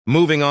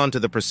Moving on to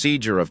the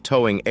procedure of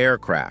towing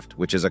aircraft,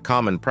 which is a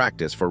common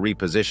practice for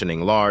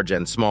repositioning large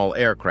and small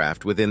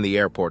aircraft within the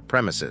airport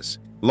premises.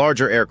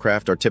 Larger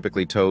aircraft are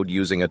typically towed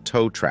using a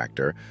tow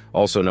tractor,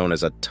 also known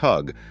as a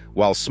tug,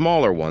 while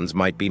smaller ones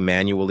might be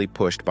manually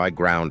pushed by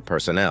ground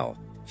personnel.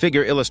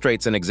 Figure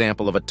illustrates an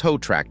example of a tow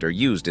tractor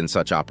used in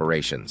such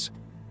operations.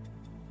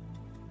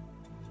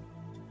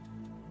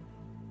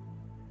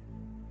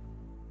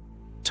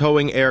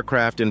 Towing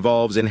aircraft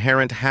involves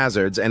inherent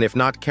hazards, and if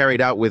not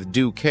carried out with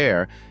due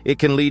care, it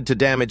can lead to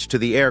damage to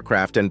the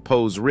aircraft and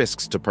pose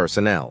risks to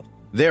personnel.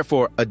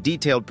 Therefore, a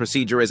detailed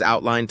procedure is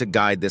outlined to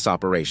guide this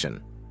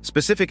operation.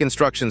 Specific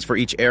instructions for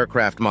each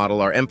aircraft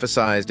model are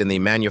emphasized in the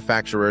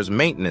manufacturer's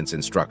maintenance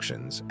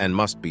instructions and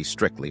must be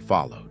strictly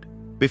followed.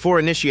 Before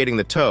initiating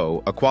the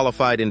tow, a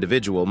qualified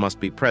individual must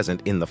be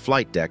present in the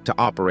flight deck to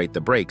operate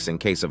the brakes in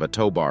case of a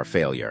tow bar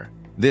failure.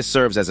 This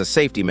serves as a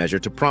safety measure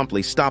to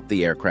promptly stop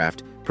the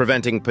aircraft,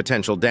 preventing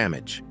potential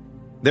damage.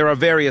 There are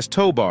various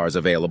tow bars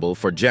available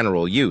for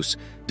general use,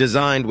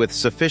 designed with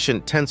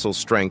sufficient tensile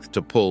strength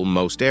to pull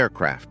most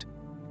aircraft.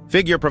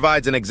 Figure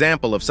provides an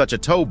example of such a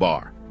tow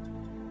bar.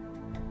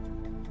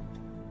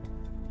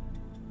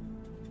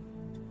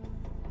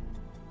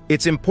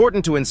 It's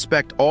important to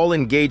inspect all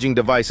engaging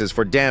devices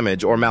for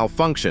damage or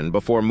malfunction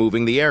before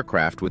moving the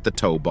aircraft with the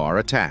tow bar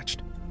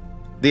attached.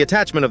 The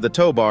attachment of the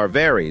tow bar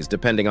varies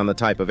depending on the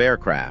type of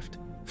aircraft.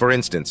 For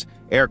instance,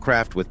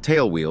 aircraft with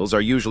tail wheels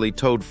are usually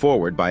towed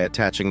forward by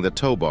attaching the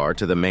tow bar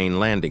to the main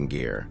landing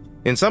gear.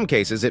 In some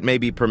cases, it may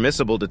be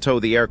permissible to tow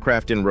the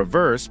aircraft in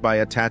reverse by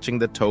attaching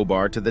the tow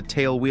bar to the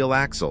tail wheel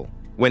axle.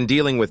 When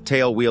dealing with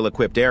tail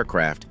wheel-equipped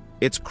aircraft,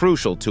 it's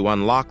crucial to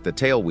unlock the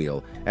tail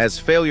wheel, as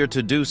failure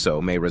to do so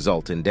may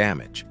result in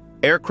damage.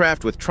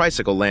 Aircraft with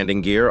tricycle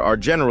landing gear are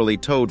generally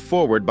towed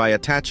forward by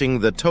attaching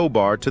the tow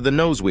bar to the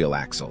nose wheel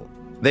axle.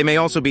 They may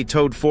also be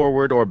towed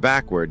forward or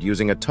backward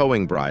using a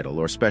towing bridle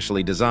or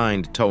specially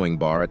designed towing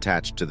bar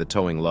attached to the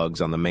towing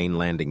lugs on the main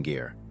landing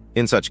gear.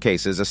 In such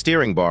cases, a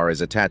steering bar is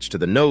attached to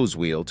the nose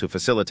wheel to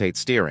facilitate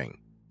steering.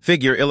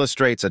 Figure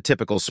illustrates a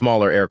typical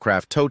smaller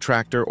aircraft tow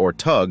tractor or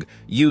tug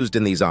used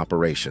in these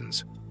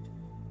operations.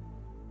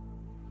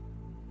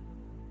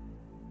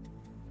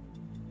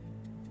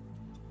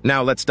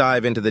 Now let's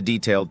dive into the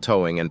detailed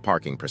towing and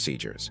parking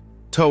procedures.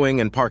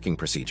 Towing and parking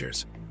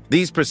procedures.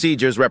 These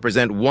procedures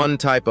represent one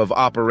type of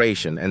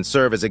operation and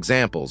serve as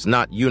examples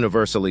not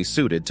universally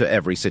suited to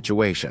every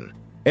situation.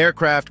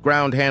 Aircraft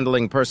ground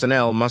handling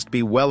personnel must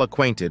be well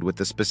acquainted with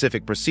the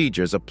specific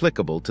procedures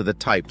applicable to the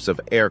types of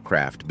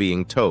aircraft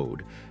being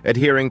towed,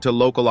 adhering to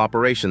local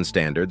operation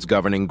standards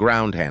governing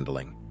ground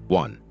handling.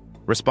 1.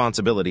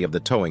 Responsibility of the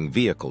towing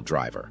vehicle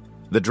driver.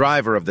 The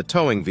driver of the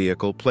towing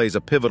vehicle plays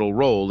a pivotal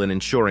role in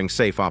ensuring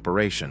safe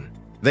operation.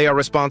 They are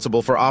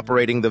responsible for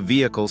operating the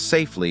vehicle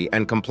safely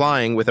and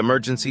complying with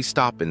emergency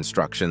stop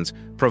instructions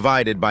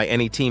provided by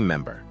any team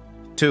member.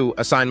 2.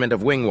 Assignment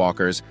of wing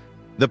walkers.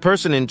 The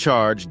person in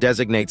charge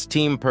designates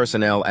team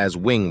personnel as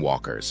wing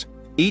walkers.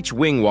 Each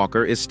wing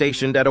walker is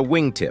stationed at a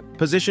wingtip,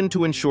 positioned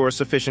to ensure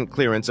sufficient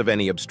clearance of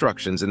any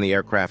obstructions in the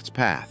aircraft's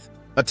path.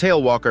 A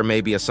tail walker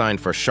may be assigned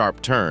for sharp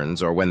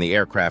turns or when the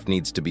aircraft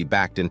needs to be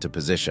backed into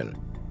position.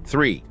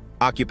 3.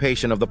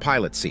 Occupation of the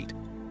pilot seat.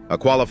 A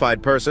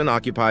qualified person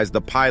occupies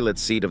the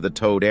pilot's seat of the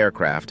towed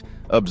aircraft,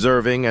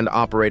 observing and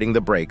operating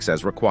the brakes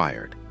as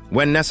required.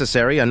 When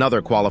necessary,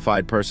 another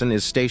qualified person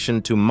is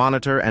stationed to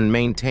monitor and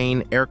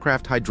maintain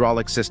aircraft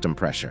hydraulic system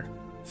pressure.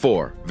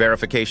 4.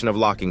 Verification of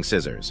locking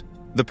scissors.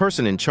 The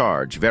person in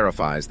charge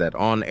verifies that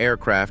on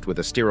aircraft with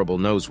a steerable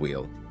nose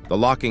wheel, the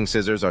locking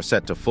scissors are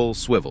set to full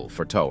swivel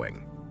for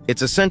towing.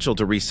 It's essential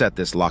to reset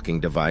this locking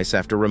device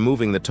after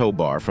removing the tow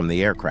bar from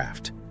the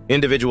aircraft.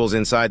 Individuals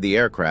inside the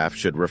aircraft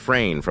should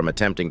refrain from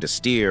attempting to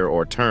steer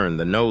or turn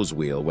the nose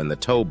wheel when the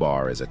tow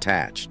bar is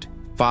attached.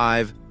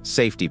 5.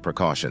 Safety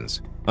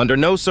precautions. Under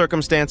no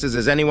circumstances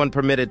is anyone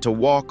permitted to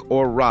walk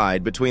or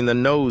ride between the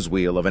nose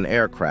wheel of an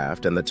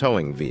aircraft and the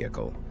towing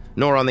vehicle,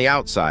 nor on the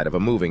outside of a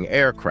moving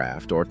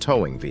aircraft or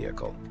towing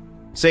vehicle.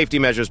 Safety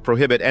measures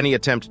prohibit any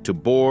attempt to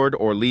board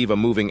or leave a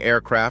moving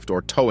aircraft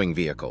or towing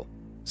vehicle.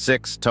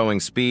 6.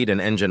 Towing speed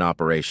and engine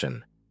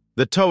operation.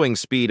 The towing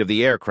speed of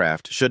the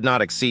aircraft should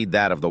not exceed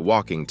that of the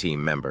walking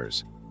team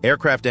members.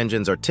 Aircraft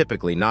engines are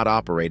typically not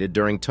operated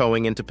during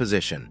towing into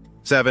position.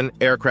 7.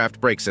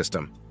 Aircraft brake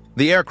system.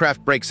 The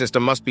aircraft brake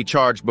system must be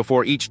charged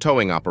before each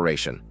towing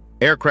operation.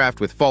 Aircraft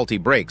with faulty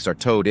brakes are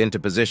towed into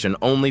position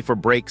only for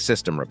brake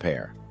system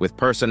repair, with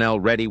personnel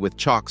ready with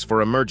chocks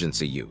for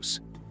emergency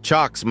use.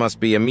 Chocks must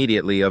be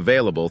immediately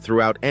available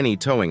throughout any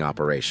towing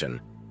operation.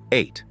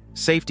 8.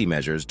 Safety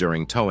measures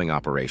during towing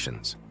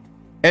operations.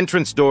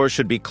 Entrance doors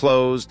should be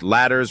closed,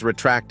 ladders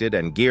retracted,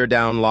 and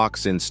gear-down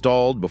locks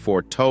installed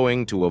before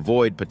towing to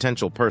avoid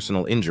potential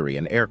personal injury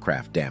and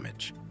aircraft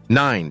damage.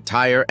 9.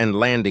 Tire and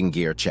landing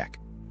gear check.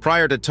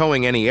 Prior to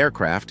towing any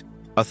aircraft,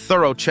 a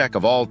thorough check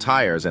of all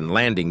tires and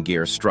landing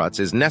gear struts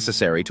is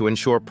necessary to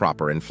ensure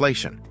proper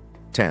inflation.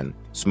 10.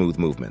 Smooth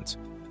movements.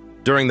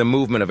 During the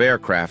movement of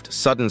aircraft,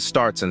 sudden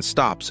starts and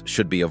stops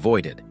should be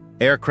avoided.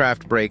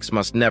 Aircraft brakes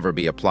must never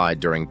be applied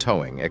during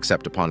towing,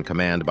 except upon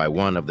command by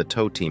one of the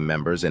tow team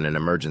members in an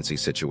emergency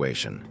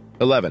situation.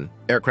 11.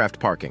 Aircraft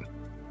parking.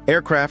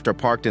 Aircraft are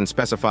parked in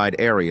specified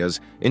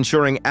areas,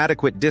 ensuring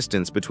adequate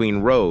distance between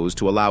rows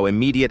to allow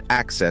immediate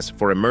access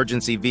for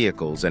emergency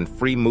vehicles and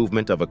free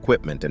movement of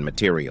equipment and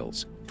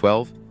materials.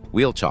 12.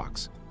 Wheel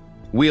chocks.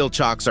 Wheel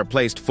chocks are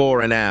placed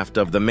fore and aft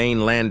of the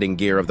main landing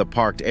gear of the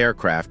parked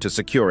aircraft to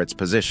secure its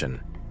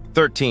position.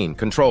 13.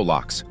 Control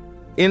locks.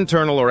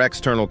 Internal or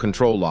external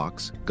control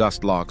locks,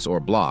 gust locks, or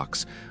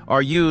blocks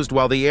are used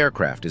while the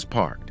aircraft is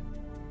parked.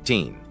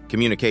 14.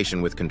 Communication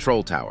with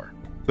control tower.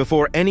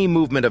 Before any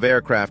movement of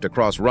aircraft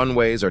across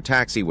runways or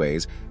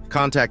taxiways,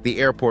 contact the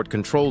airport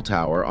control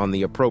tower on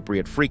the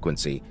appropriate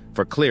frequency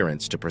for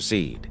clearance to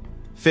proceed.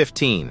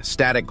 15.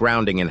 Static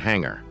grounding in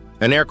hangar.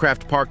 An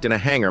aircraft parked in a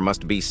hangar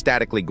must be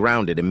statically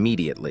grounded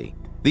immediately.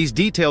 These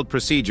detailed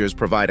procedures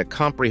provide a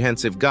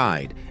comprehensive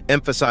guide,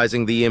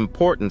 emphasizing the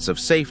importance of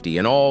safety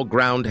in all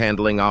ground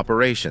handling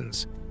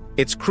operations.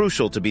 It's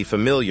crucial to be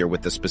familiar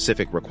with the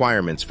specific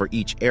requirements for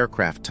each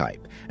aircraft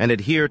type and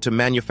adhere to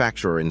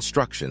manufacturer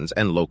instructions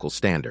and local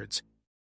standards.